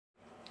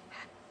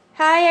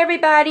Hi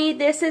everybody,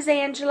 this is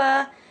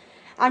Angela.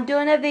 I'm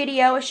doing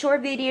a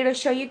short video to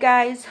show you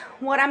guys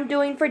what I'm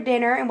doing for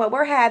dinner and what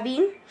we're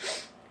having,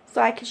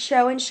 so I can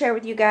show and share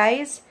with you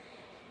guys.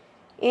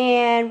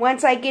 And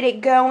once I get it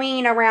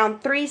going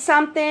around 3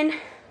 something,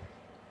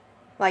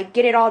 like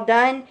get it all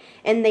done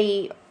and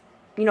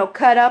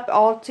cut up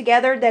all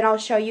together, then I'll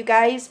show you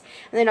guys,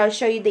 and then I'll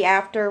show you the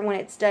after when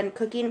it's done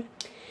cooking.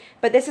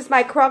 But this is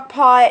my crock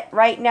pot.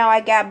 Right now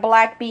I got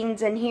black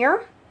beans in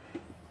here.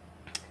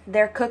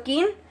 They're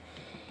cooking.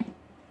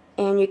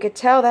 And you could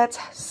tell that's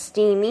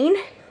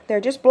steaming. They're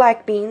just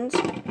black beans.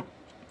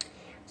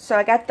 So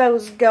I got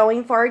those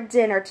going for our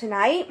dinner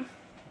tonight.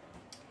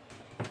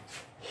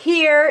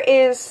 Here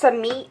is some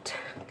meat,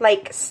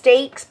 like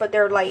steaks, but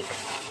they're like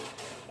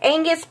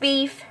Angus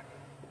beef.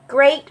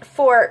 Great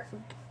for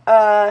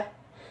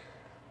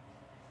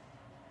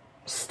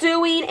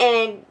stewing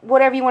and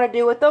whatever you want to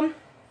do with them.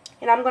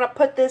 And I'm going to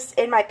put this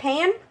in my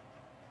pan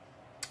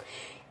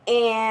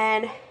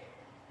and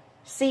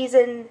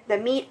season the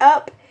meat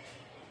up.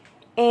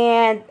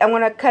 And I'm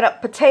going to cut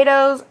up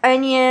potatoes,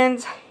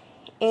 onions,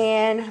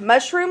 and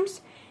mushrooms,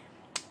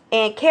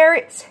 and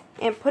carrots,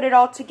 and put it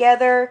all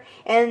together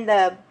in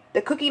the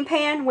cooking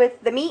pan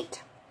with the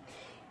meat.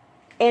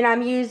 And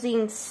I'm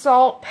using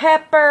salt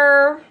and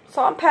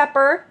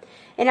pepper,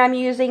 and I'm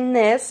using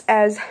this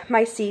as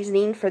my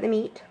seasoning for the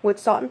meat with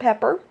salt and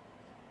pepper.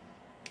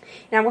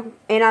 And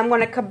I'm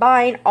going to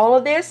combine all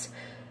of this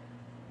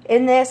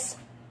in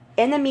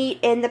the meat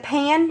in the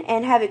pan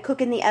and have it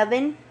cook in the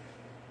oven.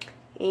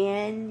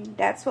 And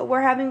that's what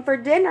we're having for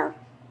dinner.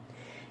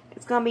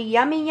 It's going to be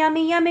yummy,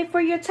 yummy, yummy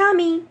for your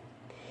tummy.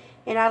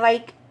 And I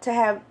like to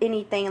have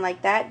anything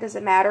like that.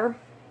 Doesn't matter.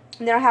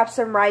 And then I'll have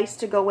some rice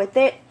to go with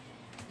it.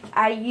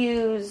 I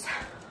use,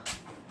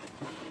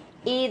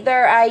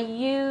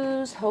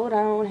 hold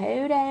on.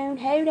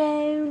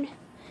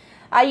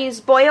 I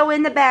use boil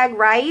in the bag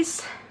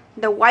rice,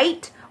 the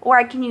white, or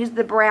I can use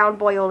the brown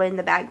boil in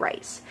the bag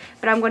rice.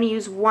 But I'm going to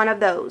use one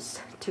of those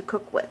to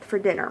cook with for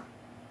dinner.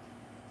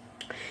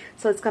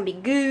 So it's going to be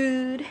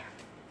good.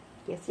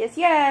 Yes, yes,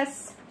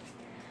 yes.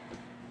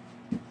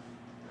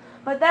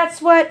 But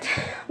that's what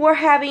we're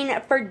having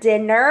for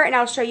dinner. And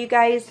I'll show you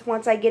guys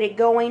once I get it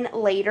going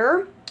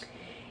later.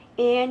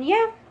 And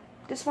yeah,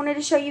 just wanted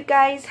to show you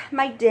guys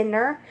my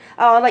dinner.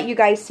 Oh, I'll let you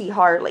guys see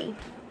Harley.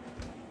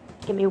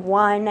 Give me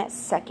 1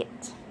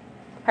 second.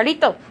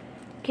 Harlito,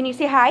 can you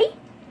say hi?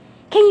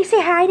 Can you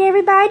say hi to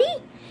everybody?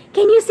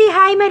 Can you say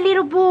hi, my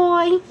little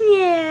boy?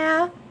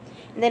 Yeah.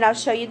 And then I'll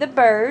show you the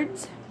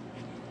birds.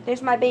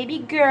 There's my baby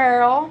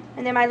girl,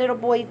 and then my little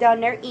boy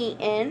down there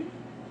eating.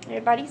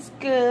 Everybody's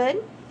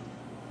good.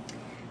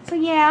 So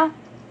yeah,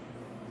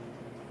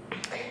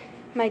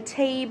 my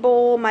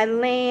table, my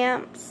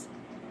lamps.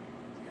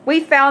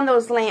 We found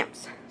those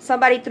lamps.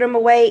 Somebody threw them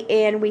away,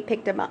 and we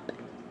picked them up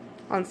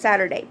on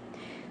Saturday.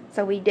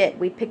 So we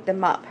did. We picked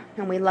them up,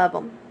 and we love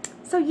them.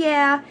 So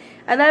yeah,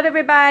 I love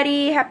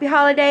everybody. Happy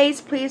holidays.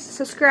 Please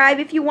subscribe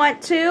if you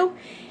want to.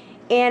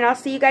 And I'll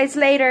see you guys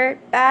later.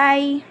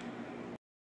 Bye.